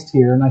Christ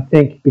here, and I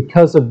think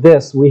because of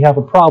this, we have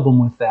a problem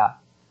with that.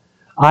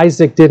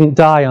 Isaac didn't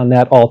die on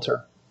that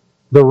altar.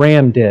 The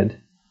ram did.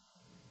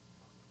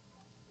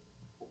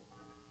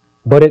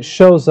 But it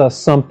shows us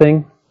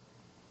something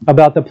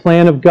about the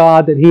plan of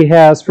God that He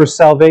has for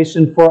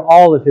salvation for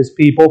all of His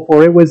people,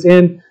 for it was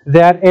in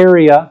that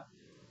area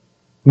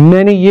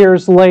many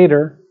years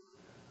later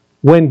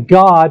when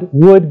God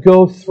would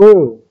go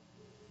through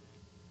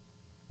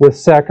with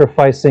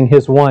sacrificing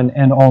His one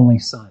and only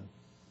Son.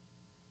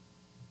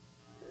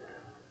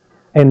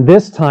 And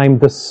this time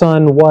the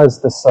Son was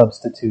the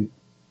substitute,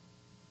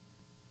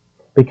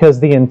 because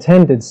the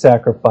intended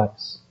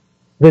sacrifice,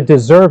 the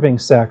deserving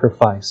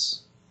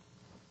sacrifice,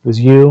 was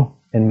you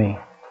and me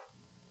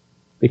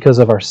because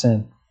of our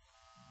sin.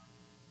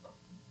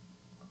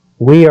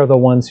 We are the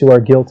ones who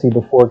are guilty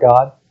before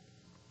God.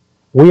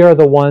 We are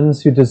the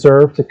ones who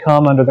deserve to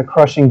come under the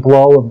crushing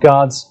blow of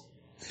God's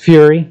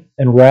fury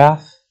and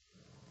wrath.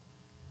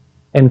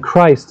 And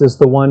Christ is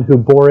the one who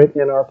bore it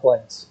in our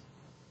place,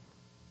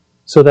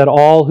 so that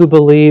all who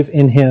believe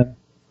in Him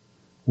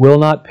will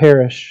not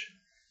perish,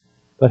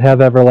 but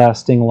have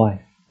everlasting life.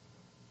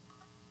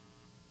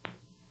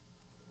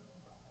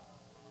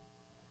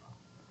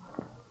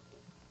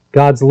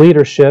 God's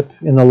leadership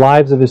in the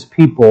lives of His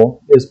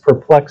people is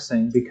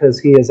perplexing because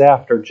He is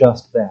after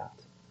just that.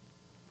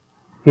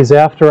 He's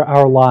after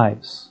our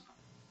lives.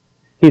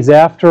 He's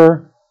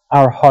after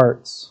our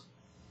hearts.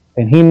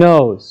 And He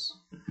knows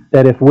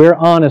that if we're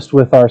honest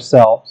with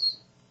ourselves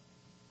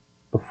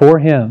before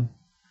Him,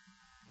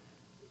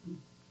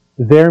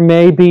 there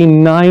may be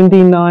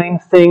 99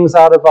 things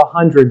out of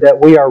 100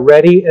 that we are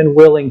ready and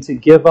willing to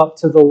give up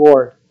to the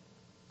Lord.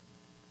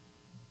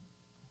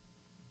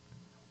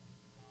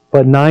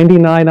 But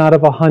 99 out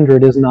of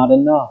 100 is not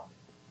enough.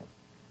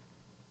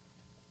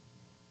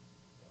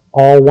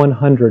 All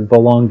 100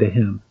 belong to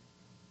Him.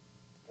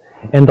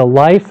 And the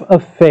life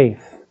of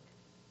faith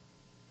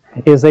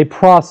is a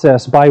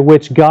process by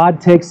which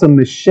God takes a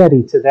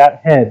machete to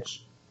that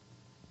hedge,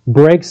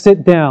 breaks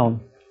it down,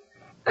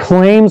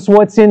 claims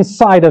what's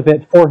inside of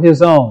it for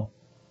His own,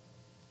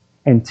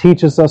 and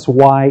teaches us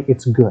why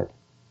it's good,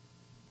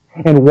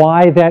 and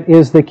why that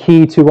is the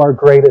key to our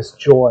greatest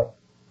joy,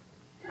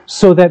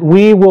 so that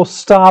we will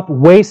stop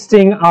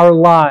wasting our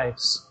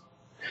lives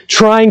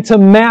trying to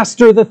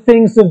master the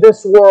things of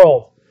this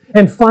world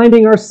and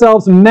finding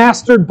ourselves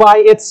mastered by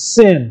its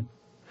sin.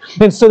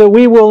 And so that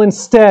we will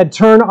instead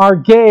turn our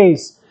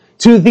gaze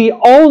to the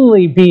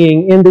only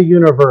being in the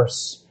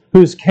universe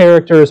whose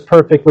character is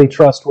perfectly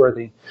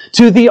trustworthy,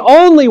 to the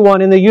only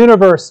one in the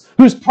universe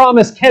whose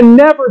promise can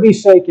never be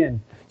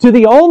shaken, to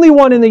the only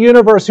one in the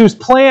universe whose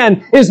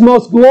plan is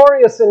most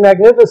glorious and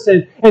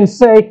magnificent, and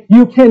say,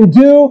 you can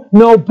do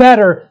no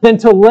better than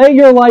to lay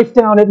your life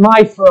down at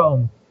my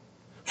throne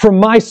for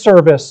my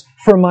service,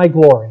 for my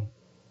glory.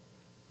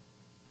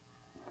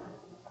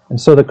 And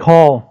so the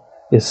call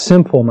is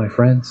simple, my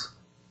friends.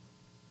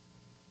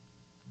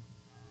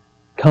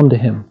 Come to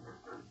Him.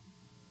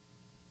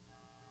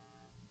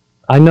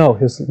 I know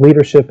His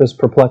leadership is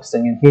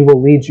perplexing, and He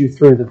will lead you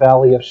through the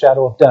valley of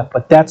shadow of death,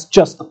 but that's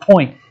just the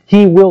point.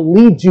 He will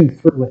lead you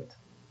through it.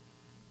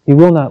 He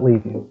will not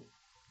leave you.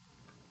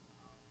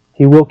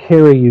 He will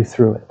carry you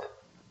through it.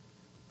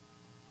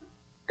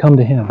 Come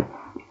to Him.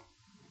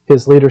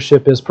 His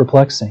leadership is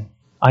perplexing.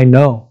 I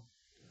know.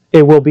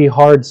 It will be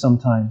hard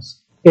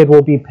sometimes. It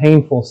will be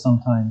painful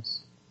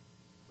sometimes.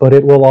 But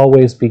it will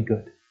always be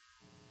good.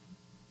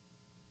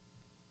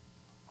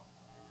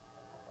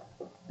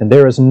 And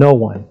there is no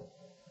one,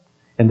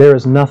 and there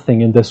is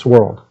nothing in this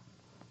world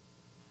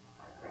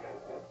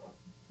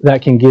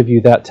that can give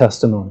you that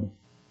testimony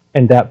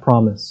and that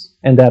promise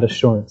and that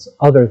assurance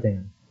other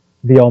than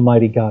the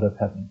Almighty God of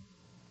heaven.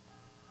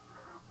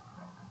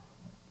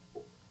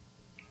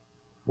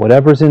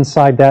 Whatever's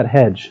inside that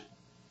hedge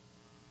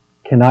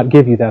cannot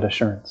give you that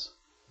assurance.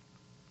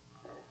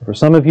 For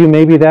some of you,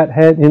 maybe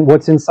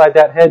what's inside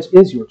that hedge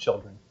is your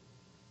children.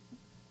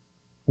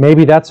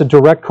 Maybe that's a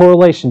direct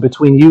correlation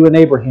between you and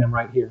Abraham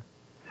right here.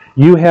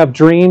 You have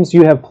dreams,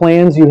 you have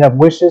plans, you have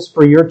wishes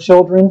for your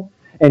children,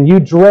 and you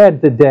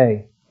dread the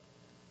day.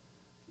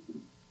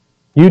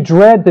 You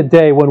dread the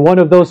day when one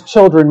of those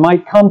children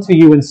might come to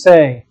you and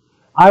say,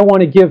 I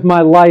want to give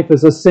my life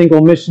as a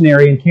single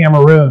missionary in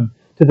Cameroon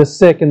to the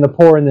sick and the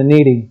poor and the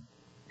needy.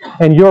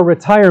 And your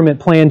retirement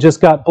plan just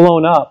got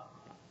blown up.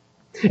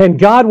 And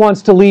God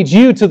wants to lead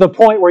you to the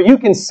point where you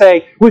can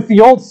say, with the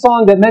old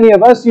song that many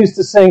of us used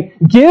to sing,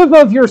 give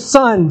of your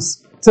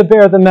sons to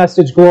bear the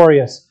message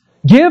glorious.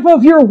 Give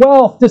of your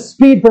wealth to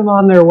speed them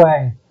on their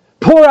way.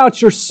 Pour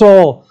out your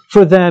soul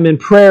for them in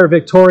prayer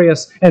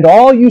victorious, and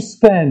all you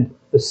spend,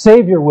 the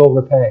Savior will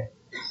repay.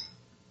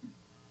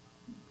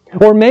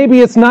 Or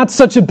maybe it's not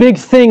such a big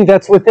thing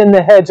that's within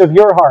the hedge of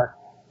your heart.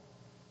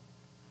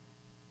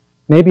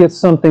 Maybe it's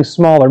something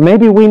smaller.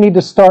 Maybe we need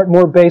to start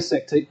more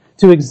basic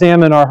to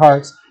examine our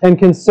hearts and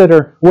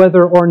consider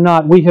whether or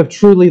not we have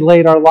truly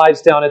laid our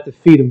lives down at the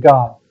feet of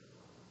God.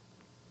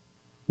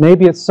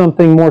 Maybe it's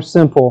something more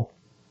simple.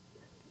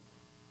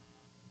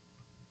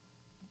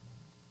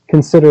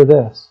 Consider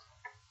this.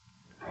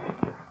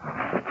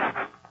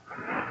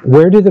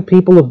 Where do the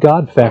people of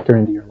God factor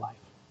into your life?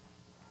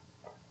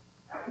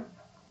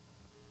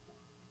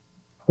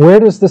 Where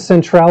does the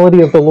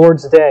centrality of the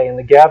Lord's Day and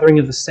the gathering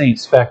of the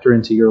saints factor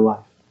into your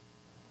life?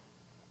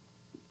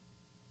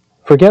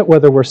 Forget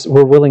whether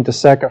we're willing to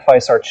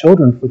sacrifice our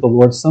children for the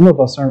Lord. Some of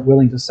us aren't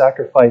willing to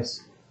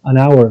sacrifice an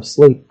hour of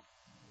sleep.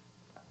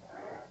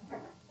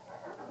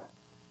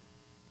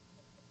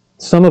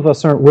 Some of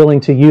us aren't willing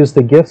to use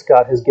the gifts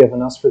God has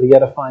given us for the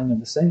edifying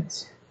of the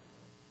saints.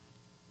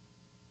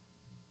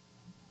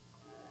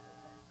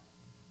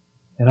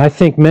 And I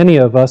think many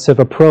of us have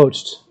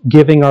approached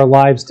giving our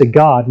lives to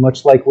God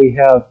much like we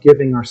have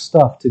giving our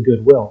stuff to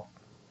Goodwill.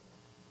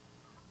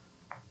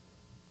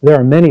 There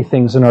are many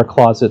things in our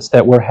closets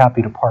that we're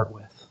happy to part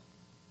with.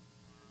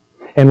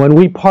 And when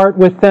we part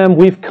with them,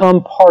 we've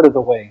come part of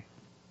the way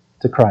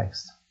to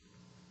Christ.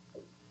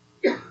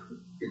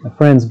 My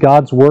friends,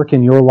 God's work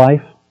in your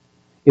life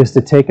is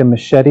to take a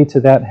machete to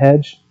that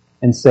hedge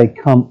and say,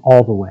 come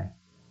all the way.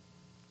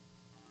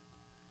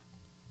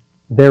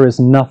 There is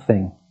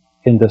nothing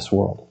in this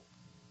world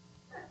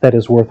that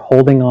is worth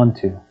holding on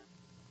to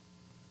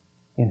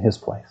in His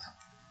place.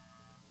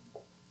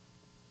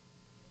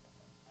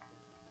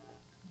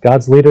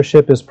 God's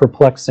leadership is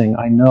perplexing,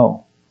 I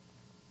know.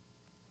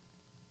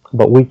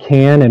 But we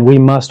can and we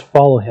must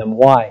follow Him.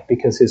 Why?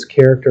 Because His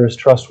character is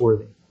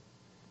trustworthy.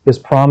 His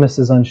promise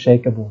is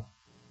unshakable.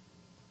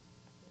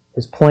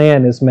 His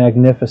plan is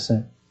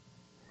magnificent.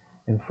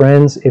 And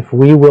friends, if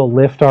we will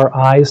lift our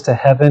eyes to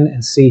heaven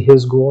and see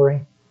His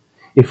glory,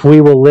 if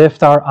we will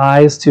lift our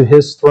eyes to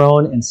His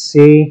throne and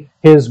see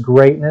His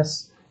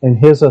greatness and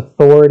His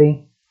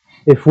authority,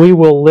 if we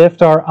will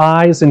lift our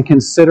eyes and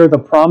consider the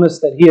promise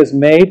that He has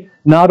made,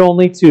 not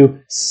only to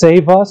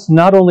save us,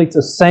 not only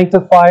to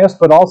sanctify us,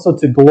 but also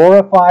to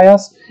glorify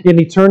us in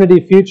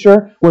eternity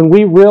future, when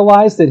we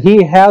realize that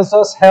He has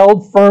us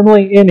held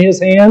firmly in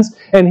His hands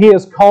and He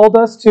has called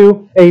us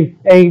to a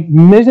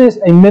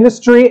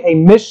ministry, a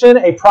mission,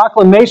 a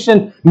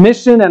proclamation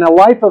mission, and a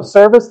life of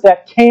service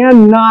that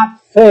cannot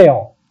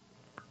fail.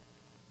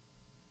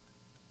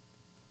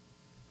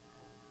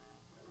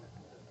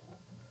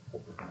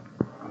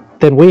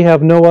 Then we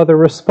have no other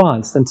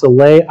response than to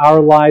lay our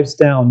lives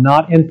down,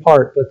 not in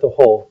part, but the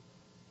whole.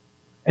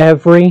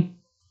 Every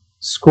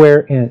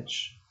square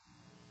inch,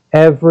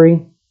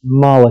 every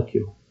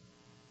molecule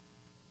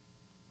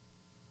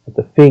at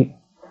the feet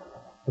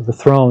of the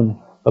throne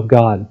of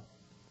God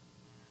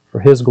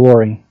for His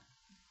glory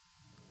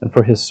and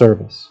for His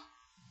service.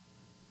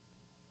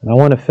 And I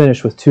want to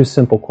finish with two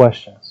simple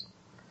questions.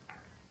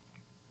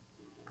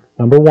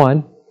 Number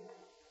one,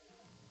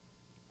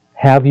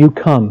 have you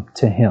come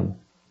to Him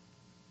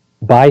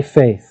by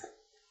faith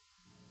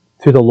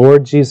through the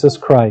Lord Jesus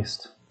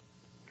Christ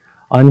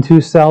unto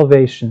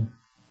salvation,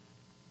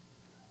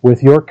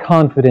 with your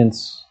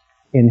confidence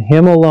in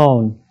Him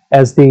alone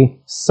as the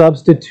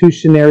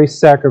substitutionary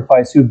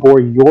sacrifice who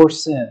bore your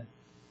sin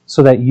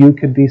so that you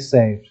could be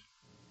saved?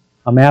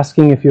 I'm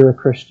asking if you're a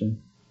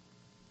Christian.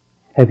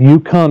 Have you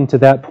come to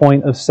that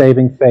point of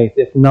saving faith?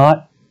 If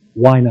not,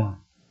 why not?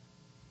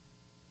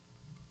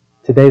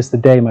 Today's the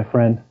day, my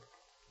friend.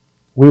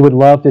 We would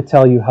love to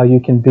tell you how you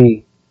can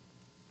be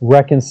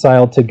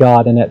reconciled to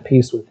God and at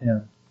peace with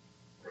Him.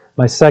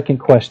 My second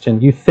question,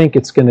 you think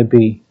it's going to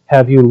be,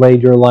 have you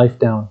laid your life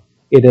down?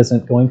 It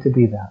isn't going to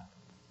be that.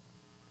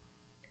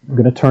 I'm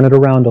going to turn it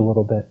around a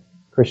little bit.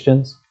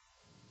 Christians,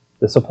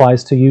 this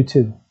applies to you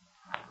too.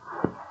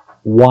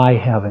 Why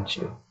haven't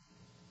you?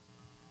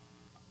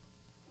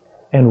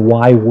 And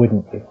why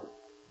wouldn't you?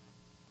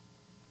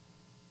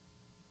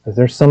 Is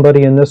there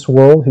somebody in this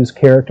world whose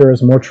character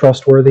is more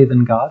trustworthy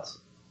than God's?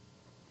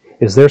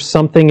 Is there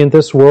something in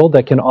this world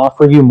that can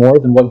offer you more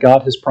than what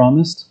God has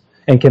promised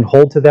and can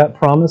hold to that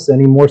promise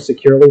any more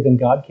securely than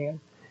God can?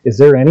 Is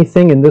there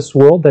anything in this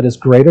world that is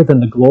greater than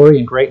the glory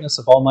and greatness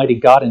of Almighty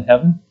God in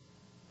heaven?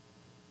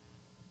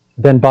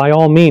 Then by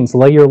all means,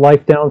 lay your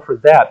life down for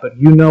that, but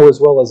you know as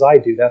well as I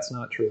do that's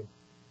not true.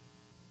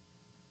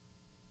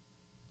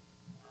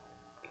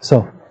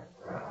 So,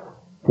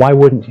 why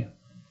wouldn't you?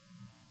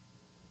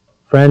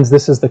 Friends,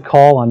 this is the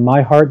call on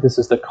my heart. This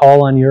is the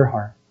call on your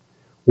heart.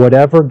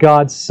 Whatever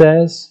God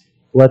says,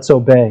 let's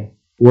obey.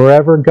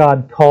 Wherever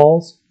God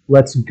calls,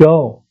 let's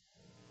go.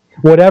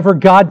 Whatever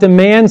God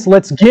demands,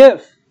 let's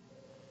give.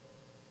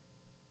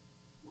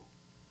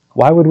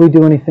 Why would we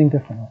do anything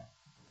differently?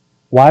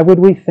 Why would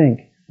we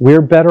think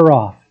we're better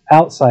off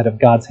outside of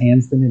God's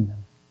hands than in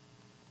them?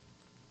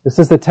 This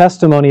is the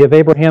testimony of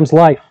Abraham's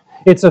life.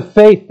 It's a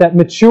faith that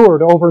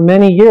matured over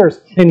many years.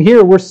 And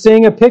here we're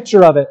seeing a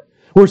picture of it.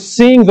 We're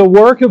seeing the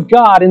work of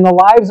God in the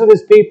lives of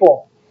His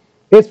people.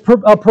 It's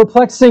a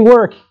perplexing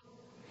work,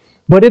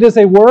 but it is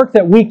a work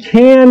that we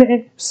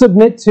can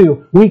submit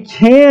to. We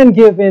can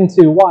give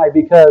into. Why?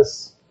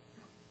 Because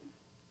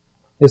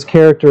His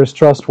character is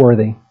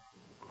trustworthy.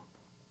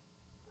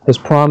 His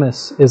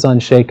promise is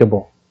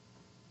unshakable.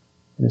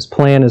 And His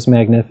plan is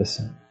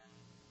magnificent.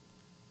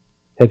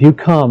 Have you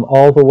come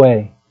all the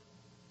way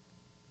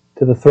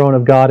to the throne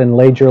of God and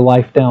laid your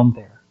life down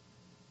there?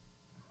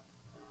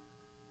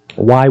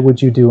 Why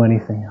would you do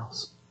anything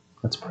else?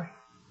 Let's pray.